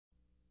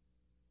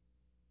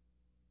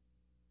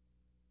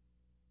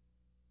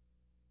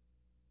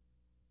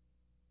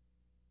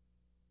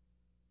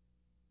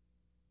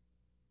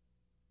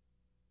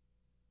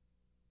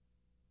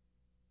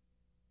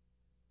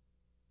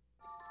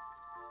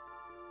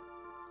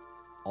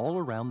All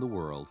around the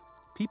world,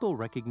 people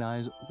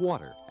recognize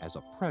water as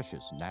a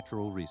precious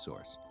natural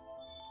resource.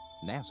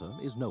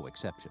 NASA is no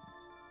exception.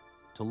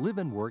 To live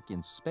and work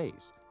in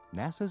space,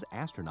 NASA's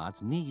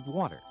astronauts need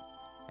water,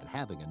 and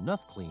having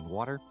enough clean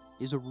water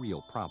is a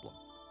real problem.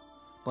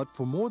 But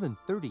for more than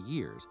 30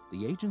 years,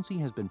 the agency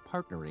has been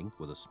partnering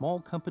with a small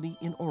company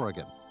in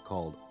Oregon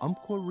called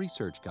Umpqua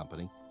Research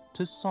Company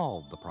to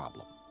solve the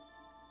problem.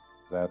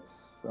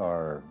 That's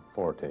our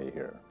forte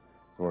here,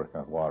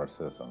 working with water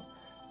systems.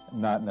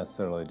 Not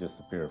necessarily just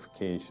the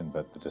purification,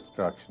 but the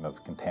destruction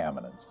of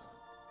contaminants.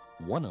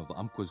 One of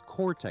Umpqua's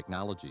core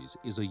technologies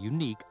is a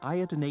unique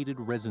iodinated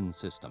resin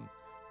system.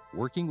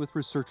 Working with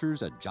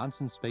researchers at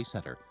Johnson Space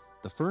Center,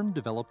 the firm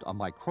developed a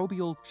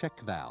Microbial Check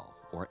Valve,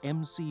 or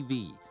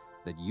MCV,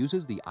 that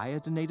uses the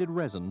iodinated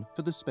resin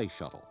for the space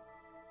shuttle.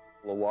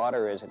 The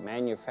water is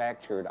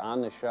manufactured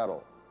on the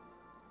shuttle,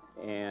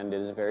 and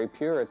it is very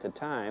pure at the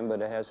time,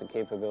 but it has the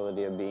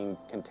capability of being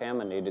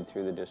contaminated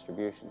through the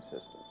distribution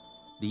system.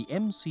 The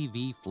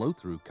MCV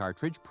flow-through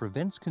cartridge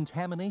prevents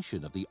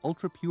contamination of the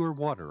ultra-pure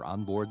water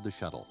on board the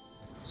shuttle.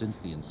 Since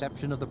the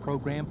inception of the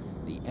program,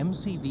 the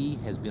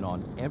MCV has been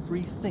on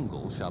every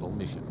single shuttle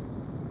mission.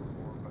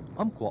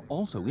 Umpqua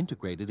also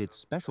integrated its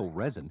special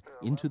resin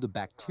into the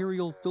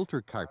bacterial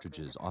filter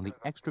cartridges on the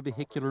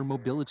extravehicular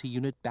mobility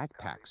unit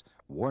backpacks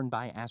worn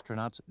by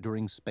astronauts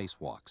during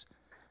spacewalks.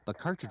 The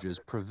cartridges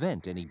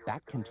prevent any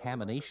back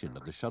contamination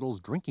of the shuttle's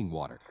drinking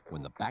water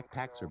when the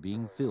backpacks are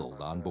being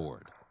filled on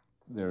board.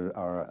 There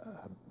are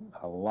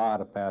a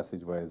lot of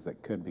passageways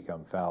that could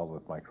become fouled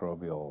with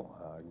microbial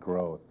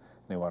growth,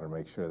 and they wanted to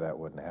make sure that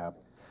wouldn't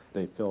happen.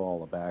 They fill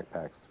all the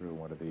backpacks through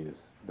one of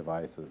these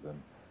devices,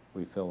 and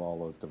we fill all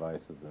those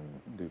devices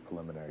and do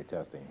preliminary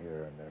testing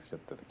here, and they're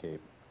shipped to the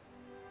Cape.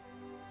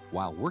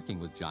 While working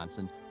with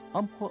Johnson,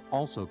 Umpqua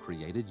also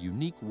created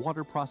unique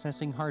water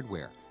processing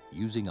hardware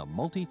using a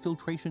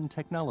multi-filtration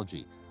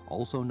technology,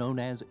 also known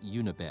as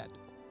Unibed.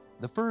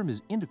 The firm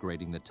is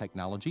integrating the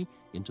technology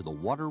into the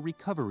water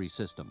recovery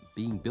system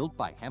being built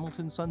by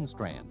Hamilton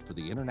Sundstrand for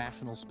the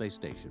International Space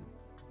Station.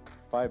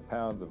 5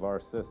 pounds of our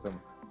system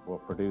will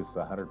produce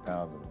 100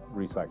 pounds of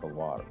recycled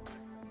water,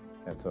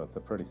 and so it's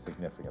a pretty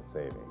significant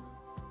savings.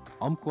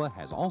 Umpqua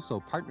has also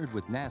partnered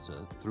with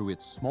NASA through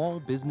its Small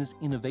Business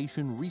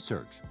Innovation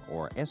Research,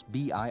 or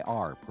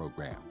SBIR,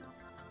 program.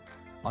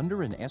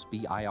 Under an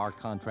SBIR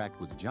contract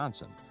with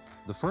Johnson,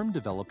 the firm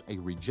developed a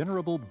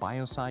Regenerable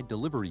Biocide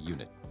Delivery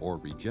Unit, or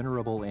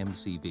Regenerable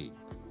MCV.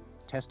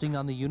 Testing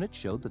on the unit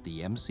showed that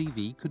the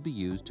MCV could be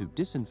used to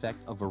disinfect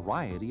a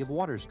variety of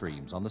water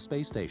streams on the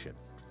space station.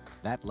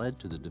 That led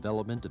to the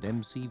development of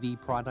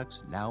MCV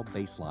products now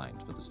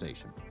baselined for the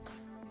station.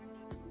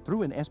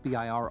 Through an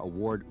SBIR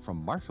award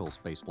from Marshall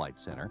Space Flight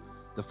Center,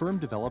 the firm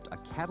developed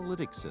a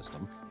catalytic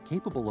system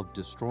capable of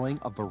destroying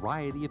a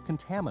variety of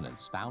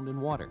contaminants found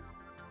in water.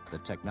 The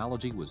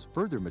technology was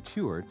further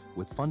matured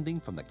with funding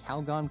from the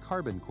Calgon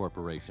Carbon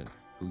Corporation,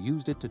 who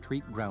used it to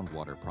treat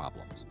groundwater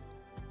problems.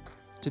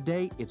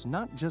 Today, it's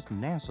not just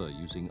NASA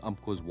using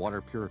Umpqua's water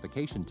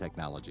purification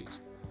technologies.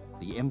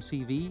 The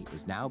MCV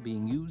is now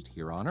being used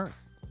here on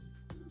Earth.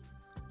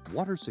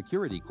 Water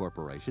Security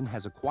Corporation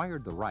has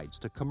acquired the rights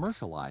to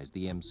commercialize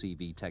the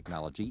MCV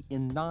technology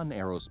in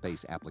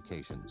non-aerospace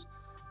applications.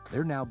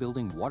 They're now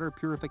building water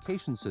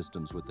purification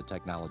systems with the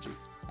technology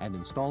and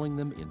installing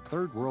them in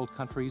third world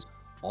countries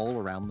all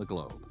around the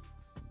globe.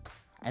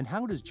 And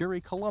how does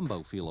Jerry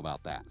Colombo feel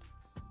about that?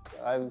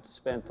 I've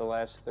spent the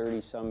last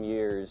 30-some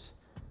years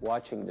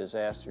watching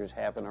disasters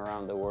happen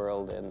around the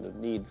world, and the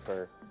need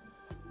for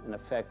an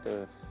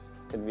effective,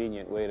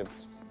 convenient way to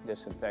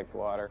disinfect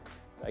water.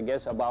 I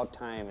guess about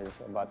time is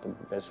about the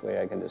best way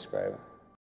I can describe it.